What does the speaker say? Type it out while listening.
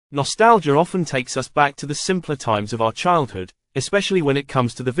Nostalgia often takes us back to the simpler times of our childhood, especially when it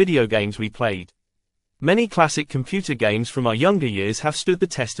comes to the video games we played. Many classic computer games from our younger years have stood the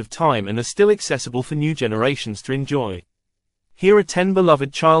test of time and are still accessible for new generations to enjoy. Here are 10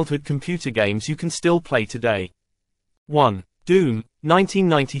 beloved childhood computer games you can still play today. 1. Doom,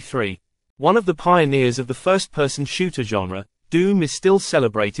 1993. One of the pioneers of the first-person shooter genre, Doom is still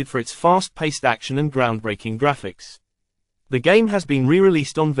celebrated for its fast-paced action and groundbreaking graphics. The game has been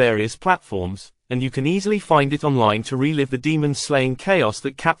re-released on various platforms, and you can easily find it online to relive the demon-slaying chaos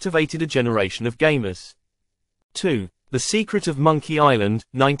that captivated a generation of gamers. 2. The Secret of Monkey Island,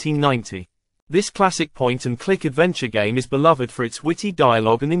 1990. This classic point-and-click adventure game is beloved for its witty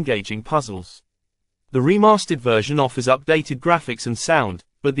dialogue and engaging puzzles. The remastered version offers updated graphics and sound,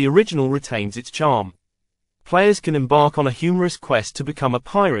 but the original retains its charm. Players can embark on a humorous quest to become a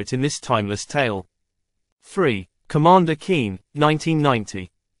pirate in this timeless tale. 3. Commander Keen,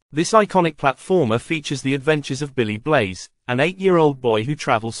 1990. This iconic platformer features the adventures of Billy Blaze, an 8-year-old boy who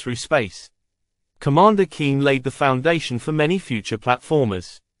travels through space. Commander Keen laid the foundation for many future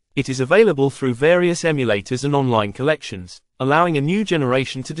platformers. It is available through various emulators and online collections, allowing a new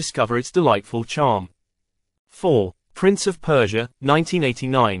generation to discover its delightful charm. 4. Prince of Persia,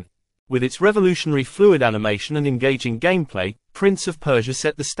 1989. With its revolutionary fluid animation and engaging gameplay, Prince of Persia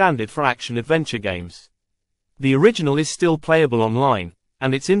set the standard for action-adventure games. The original is still playable online,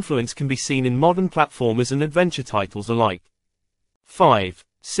 and its influence can be seen in modern platformers and adventure titles alike. 5.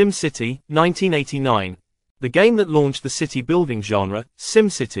 SimCity, 1989. The game that launched the city-building genre,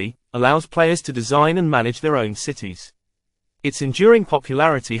 SimCity, allows players to design and manage their own cities. Its enduring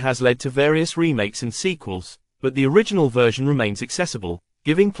popularity has led to various remakes and sequels, but the original version remains accessible,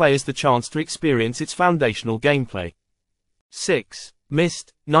 giving players the chance to experience its foundational gameplay. 6.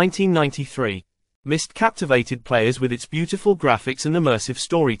 Myst, 1993. Myst captivated players with its beautiful graphics and immersive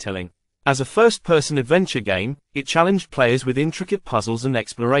storytelling. As a first-person adventure game, it challenged players with intricate puzzles and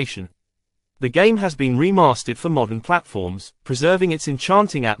exploration. The game has been remastered for modern platforms, preserving its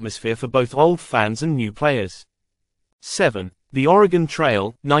enchanting atmosphere for both old fans and new players. 7. The Oregon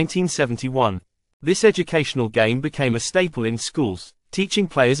Trail, 1971. This educational game became a staple in schools, teaching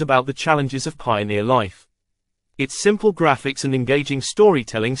players about the challenges of pioneer life. Its simple graphics and engaging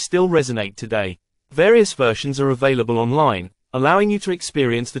storytelling still resonate today. Various versions are available online, allowing you to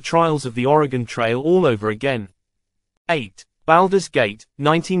experience the trials of the Oregon Trail all over again. 8. Baldur's Gate,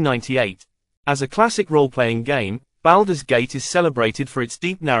 1998. As a classic role-playing game, Baldur's Gate is celebrated for its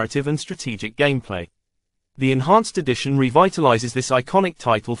deep narrative and strategic gameplay. The Enhanced Edition revitalizes this iconic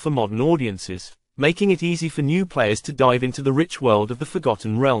title for modern audiences, making it easy for new players to dive into the rich world of the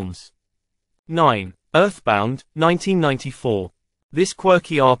Forgotten Realms. 9. Earthbound, 1994. This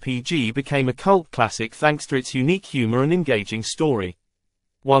quirky RPG became a cult classic thanks to its unique humor and engaging story.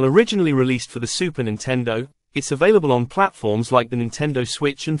 While originally released for the Super Nintendo, it's available on platforms like the Nintendo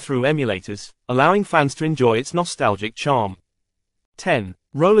Switch and through emulators, allowing fans to enjoy its nostalgic charm. 10.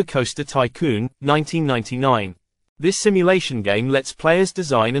 Roller Coaster Tycoon, 1999. This simulation game lets players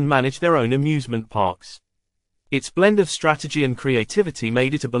design and manage their own amusement parks. Its blend of strategy and creativity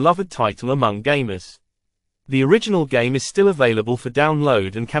made it a beloved title among gamers. The original game is still available for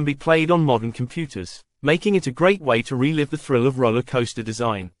download and can be played on modern computers, making it a great way to relive the thrill of roller coaster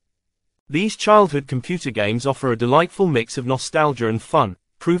design. These childhood computer games offer a delightful mix of nostalgia and fun,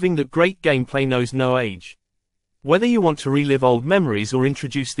 proving that great gameplay knows no age. Whether you want to relive old memories or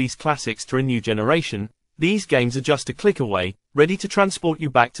introduce these classics to a new generation, these games are just a click away, ready to transport you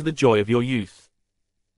back to the joy of your youth.